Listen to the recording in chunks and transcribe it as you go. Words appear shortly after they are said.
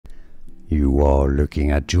You are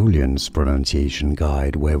looking at Julian's pronunciation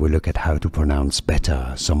guide, where we look at how to pronounce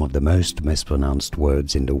better some of the most mispronounced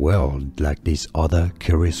words in the world, like this other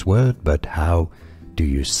curious word. But how do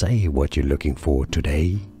you say what you're looking for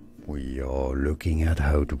today? We are looking at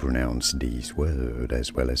how to pronounce these words,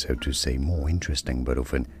 as well as how to say more interesting but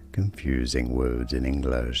often confusing words in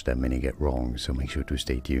English that many get wrong, so make sure to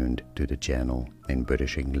stay tuned to the channel. In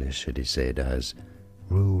British English it is said as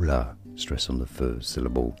ruler, stress on the first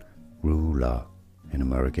syllable. Ruler. In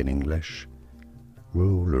American English,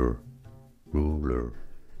 ruler, ruler.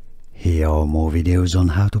 Here are more videos on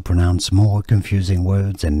how to pronounce more confusing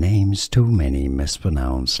words and names too many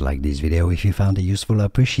mispronounced. Like this video if you found it useful. I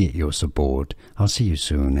appreciate your support. I'll see you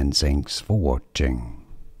soon and thanks for watching.